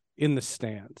Lindy" in the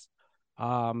stands.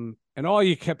 And all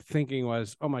you kept thinking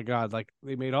was, oh my God, like,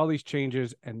 they made all these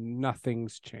changes and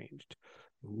nothing's changed.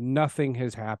 Nothing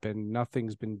has happened.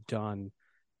 Nothing's been done.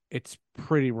 It's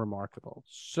pretty remarkable.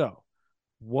 So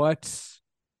what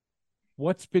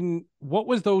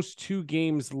was those two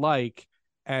games like,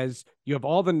 as you have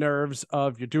all the nerves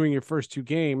of you're doing your first two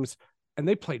games, and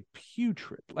they played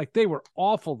putrid. Like, they were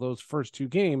awful those first two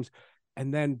games,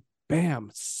 and then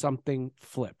bam, something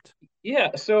flipped.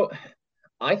 Yeah, so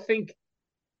I think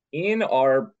in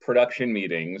our production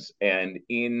meetings and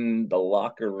in the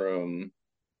locker room,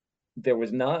 there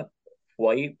was not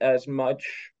quite as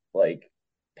much, like,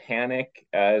 panic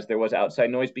as there was outside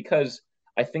noise, because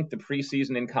I think the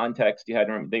preseason, in context, you had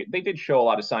to remember, they did show a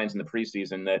lot of signs in the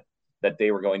preseason that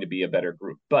they were going to be a better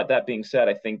group. But that being said,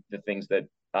 I think the things that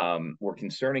were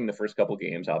concerning the first couple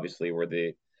games, obviously, were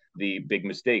the big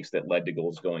mistakes that led to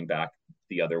goals going back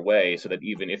the other way, so that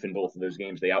even if in both of those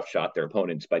games they outshot their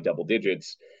opponents by double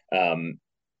digits,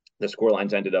 the score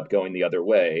lines ended up going the other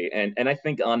way. And I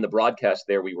think on the broadcast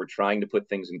there, we were trying to put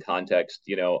things in context.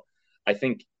 I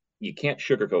think you can't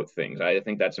sugarcoat things. I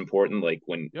think that's important. Like,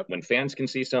 when fans can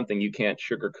see something, you can't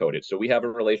sugarcoat it. So we have a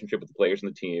relationship with the players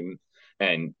and the team,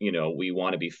 and we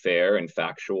want to be fair and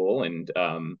factual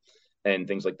and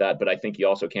things like that. But I think you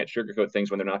also can't sugarcoat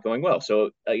things when they're not going well. So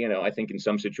I think in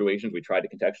some situations we tried to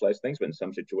contextualize things, but in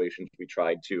some situations we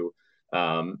tried to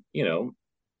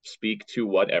speak to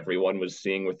what everyone was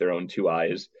seeing with their own two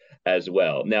eyes as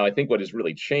well. Now, I think what has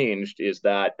really changed is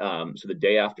that so the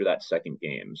day after that second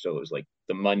game, so it was like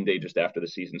the Monday just after the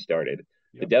season started,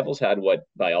 the Devils had what,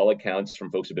 by all accounts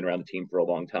from folks who've been around the team for a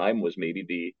long time, was maybe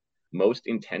the most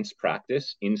intense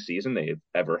practice in season they've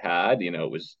ever had.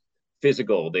 It was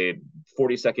physical. They had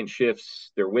 40-second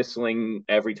shifts. They're whistling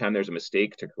every time there's a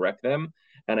mistake to correct them.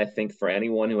 And I think for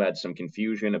anyone who had some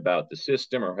confusion about the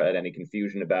system, or had any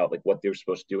confusion about, like, what they were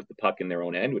supposed to do with the puck in their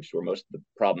own end, which is where most of the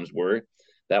problems were,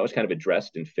 that was kind of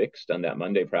addressed and fixed on that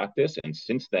Monday practice. And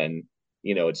since then,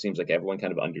 it seems like everyone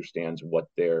kind of understands what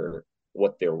their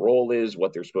role is,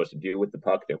 what they're supposed to do with the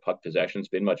puck. Their puck possession's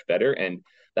been much better. And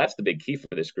that's the big key for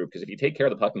this group, because if you take care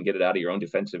of the puck and get it out of your own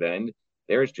defensive end,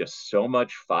 there is just so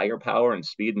much firepower and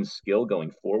speed and skill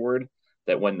going forward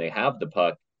that when they have the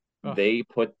puck, they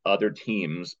put other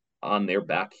teams on their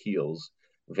back heels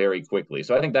very quickly.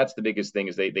 So I think that's the biggest thing,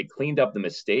 is they cleaned up the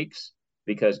mistakes,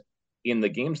 because in the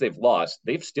games they've lost,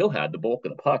 they've still had the bulk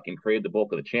of the puck and created the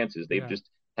bulk of the chances. They've just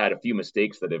had a few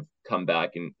mistakes that have come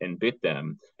back and bit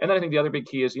them. And then I think the other big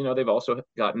key is, they've also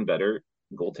gotten better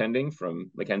goaltending from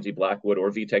Mackenzie Blackwood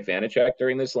or Vitek Vanacek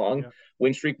during this long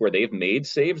win streak, where they've made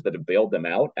saves that have bailed them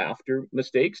out after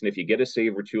mistakes. And if you get a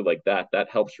save or two like that, that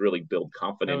helps really build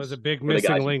confidence. That was a big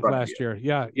missing link last year.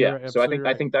 Yeah. So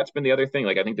I think that's been the other thing.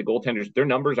 Like, I think the goaltenders, their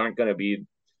numbers aren't going to be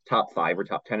top 5 or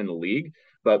top 10 in the league,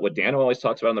 but what Dano always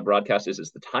talks about on the broadcast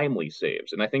is the timely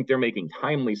saves. And I think they're making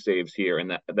timely saves here,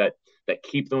 and that that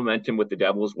keep the momentum with the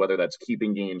Devils, whether that's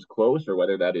keeping games close or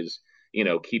whether that is,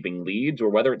 keeping leads, or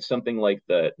whether it's something like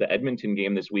the Edmonton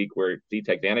game this week where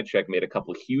Vitek Vanacek made a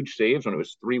couple of huge saves when it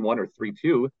was 3-1 or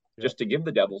 3-2, just to give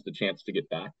the Devils the chance to get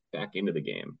back into the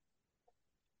game.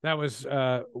 That was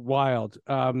wild.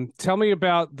 Tell me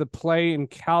about the play in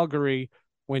Calgary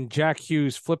when Jack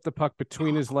Hughes flipped the puck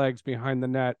between his legs behind the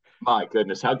net. My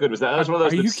goodness, how good was that? That was one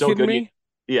of those that's so good.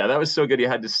 Yeah, that was so good. You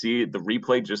had to see the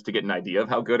replay just to get an idea of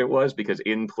how good it was, because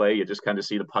in play, you just kind of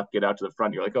see the puck get out to the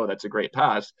front. You're like, oh, that's a great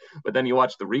pass. But then you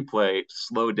watch the replay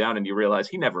slow down and you realize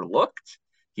he never looked.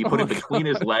 He put it between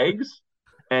his legs,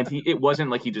 and it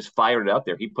wasn't like he just fired it out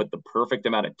there. He put the perfect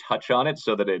amount of touch on it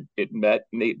so that it met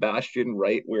Nate Bastian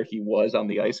right where he was on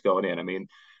the ice going in. I mean,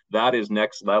 that is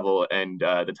next level, and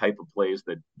the type of plays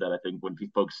that I think when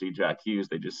folks see Jack Hughes,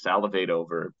 they just salivate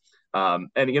over. And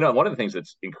one of the things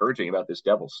that's encouraging about this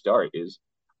Devils start is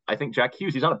I think Jack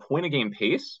Hughes, he's on a point a game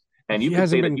pace, and he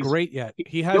hasn't been great yet.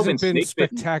 He hasn't been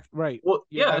spectacular. Right. Well,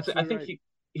 yeah, I think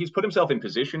he's put himself in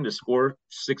position to score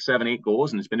 6, 7, 8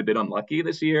 goals, and has been a bit unlucky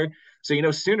this year.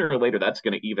 So, sooner or later that's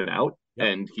going to even out,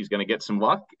 and he's going to get some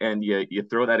luck, and you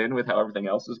throw that in with how everything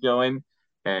else is going,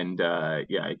 and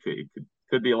it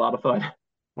could be a lot of fun.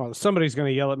 Well, somebody's going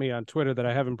to yell at me on Twitter that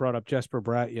I haven't brought up Jesper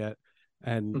Bratt yet.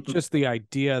 And just the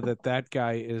idea that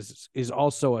guy is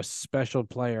also a special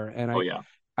player. And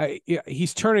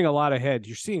he's turning a lot of heads.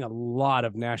 You're seeing a lot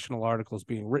of national articles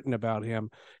being written about him.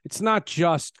 It's not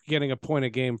just getting a point a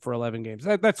game for 11 games.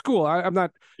 That's cool. I'm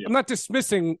not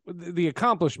dismissing the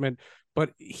accomplishment,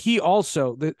 but he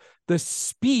also, the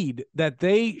speed that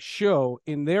they show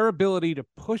in their ability to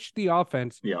push the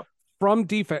offense from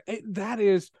defense, that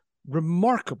is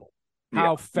remarkable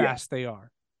how fast they are.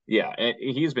 Yeah, and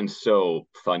he's been so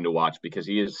fun to watch because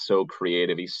he is so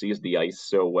creative. He sees the ice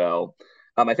so well.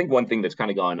 I think one thing that's kind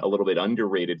of gone a little bit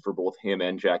underrated for both him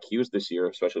and Jack Hughes this year,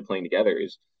 especially playing together,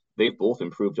 is they've both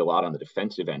improved a lot on the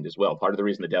defensive end as well. Part of the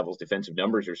reason the Devils' defensive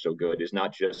numbers are so good is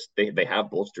not just they have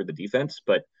bolstered the defense,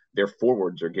 but their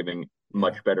forwards are giving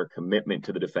much better commitment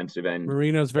to the defensive end.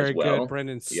 Marino's very good.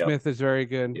 Brendan Smith is very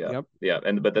good.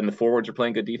 But then the forwards are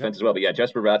playing good defense as well. But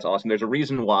Jesper Bratt's awesome. There's a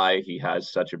reason why he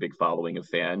has such a big following of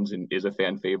fans and is a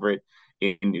fan favorite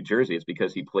in New Jersey. It's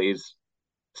because he plays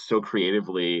so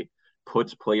creatively,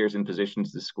 puts players in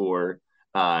positions to score.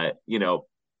 I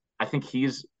think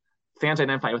fans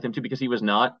identify with him too because he was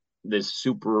not this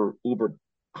super uber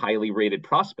highly rated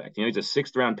prospect. He's a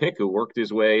 6th round pick who worked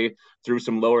his way through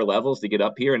some lower levels to get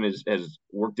up here and has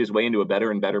worked his way into a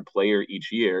better and better player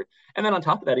each year. And then on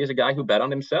top of that, he's a guy who bet on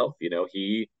himself.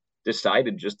 He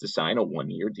decided just to sign a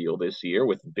 1-year deal this year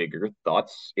with bigger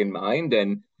thoughts in mind.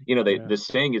 And, the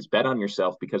saying is bet on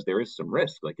yourself because there is some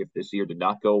risk. Like if this year did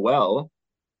not go well,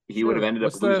 he would have ended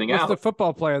up losing out. The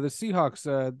football player, the Seahawks,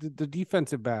 the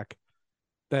defensive back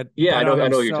that I know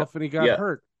himself and he got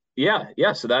hurt.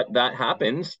 Yeah. So that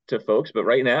happens to folks, but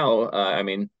right now,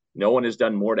 no one has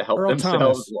done more to help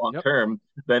themselves long term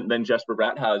than Jesper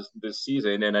Bratt has this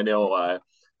season. And I know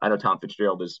Tom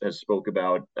Fitzgerald has spoke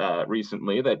about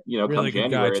recently that really come good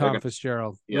January, guy, Tom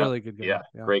Fitzgerald, really good guy. Yeah,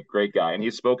 great guy, and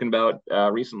he's spoken about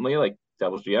recently like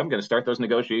Devils GM going to start those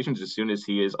negotiations as soon as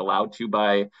he is allowed to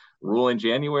by rule in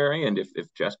January. And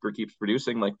if Jesper keeps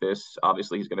producing like this,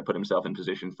 obviously he's going to put himself in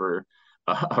position for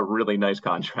a really nice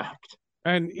contract.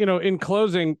 And, in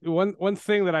closing, one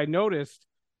thing that I noticed,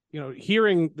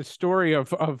 hearing the story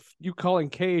of you calling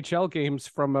KHL games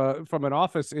from an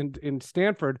office in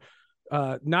Stanford,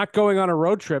 not going on a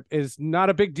road trip is not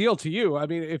a big deal to you. I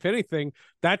mean, if anything,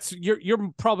 that's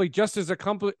you're probably just as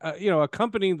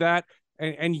accompanying that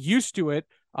and used to it.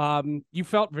 You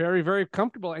felt very, very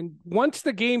comfortable. And once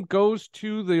the game goes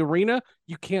to the arena,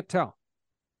 you can't tell.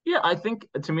 Yeah, I think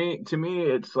to me,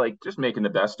 it's like just making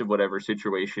the best of whatever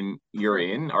situation you're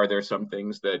in. Are there some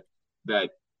things that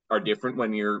are different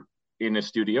when you're in a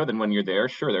studio than when you're there?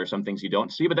 Sure, there are some things you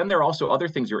don't see, but then there are also other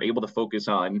things you're able to focus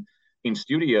on in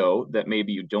studio that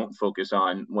maybe you don't focus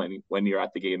on when you're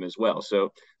at the game as well.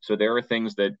 So there are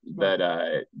things that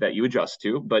you adjust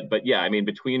to. But yeah,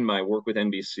 between my work with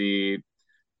NBC,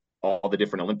 all the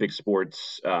different Olympic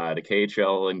sports, the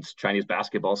KHL and Chinese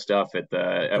basketball stuff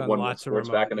at One World Sports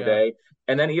back in the day.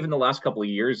 And then even the last couple of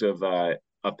years of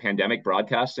pandemic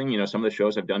broadcasting, some of the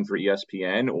shows I've done for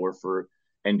ESPN or for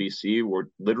NBC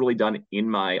were literally done in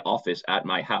my office at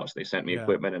my house. They sent me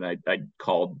equipment and I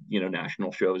called,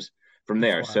 national shows from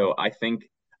there. Wow. So I think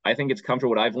it's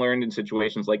comfortable. What I've learned in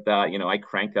situations like that, I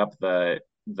crank up the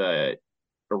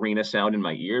arena sound in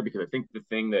my ear because I think the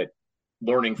thing that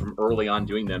learning from early on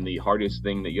doing them, the hardest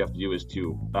thing that you have to do is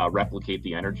to replicate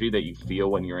the energy that you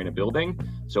feel when you're in a building.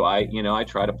 So I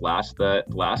try to blast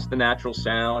the natural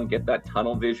sound, get that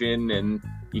tunnel vision, and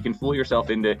you can fool yourself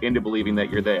into believing that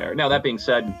you're there. Now, that being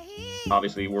said,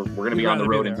 obviously we're going to be on the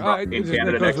road in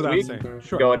Canada next week.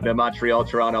 Sure. Going to Montreal,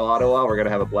 Toronto, Ottawa. We're going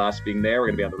to have a blast being there. We're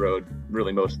going to be on the road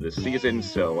really most of this season.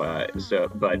 So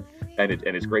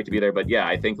it's great to be there. But yeah,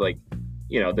 I think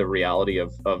the reality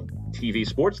of TV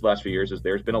sports the last few years is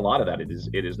there's been a lot of that.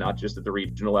 It is not just at the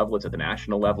regional level; it's at the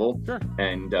national level. Sure.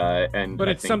 But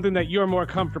it's something that you're more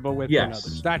comfortable with than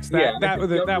others.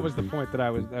 That was the point that I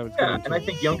was. And I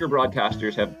think younger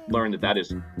broadcasters have learned that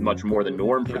is much more the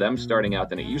norm for them starting out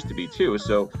than it used to be too.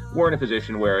 So we're in a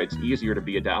position where it's easier to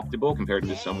be adaptable compared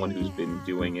to someone who's been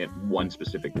doing it one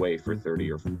specific way for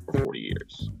 30 or 40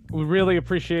 years. We really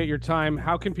appreciate your time.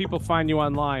 How can people find you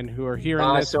online who are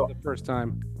hearing this for the first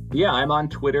time? Yeah, I'm on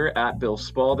Twitter at Bill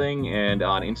Spalding and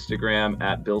on Instagram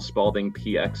at Bill Spalding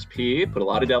PXP. Put a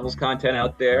lot of Devils content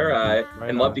out there.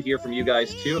 And love to hear from you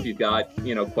guys too. If you've got,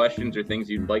 questions or things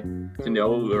you'd like to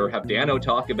know or have Dano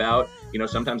talk about,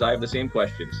 sometimes I have the same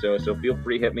questions. So feel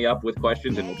free to hit me up with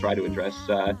questions and we'll try to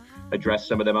address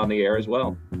some of them on the air as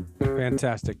well.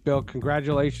 Fantastic. Bill,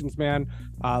 congratulations, man.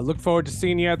 Look forward to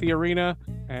seeing you at the arena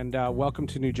and welcome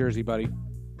to New Jersey, buddy.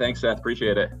 Thanks, Seth.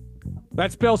 Appreciate it.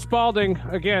 That's Bill Spalding.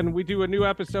 Again, we do a new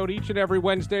episode each and every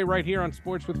Wednesday right here on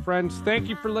Sports with Friends. Thank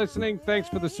you for listening. Thanks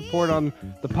for the support on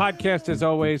the podcast as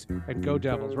always. And go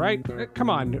Devils, right? Come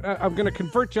on. I'm going to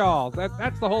convert y'all.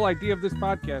 That's the whole idea of this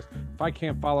podcast. If I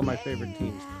can't follow my favorite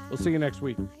teams. We'll see you next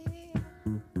week.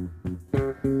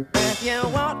 If you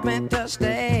want me to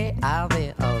stay, I'll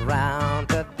be around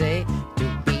today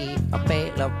to be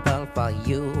available for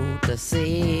you to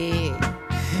see.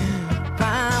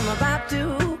 I'm about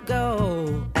to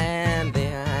go, and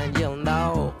then you'll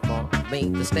know for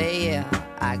me to stay,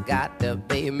 I got to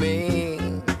be me.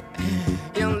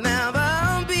 You'll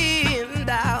never be in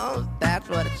doubt, that's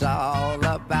what it's all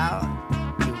about.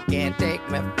 You can't take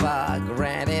me for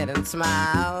granted and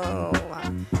smile.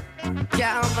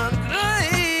 Count on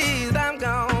days I'm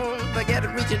gone, forget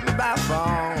reaching me by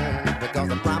phone, because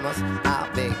I promise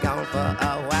I'll be gone for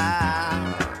a while.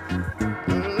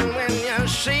 When you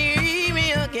see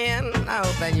me again, I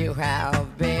hope that you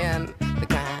have been the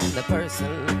kind of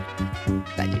person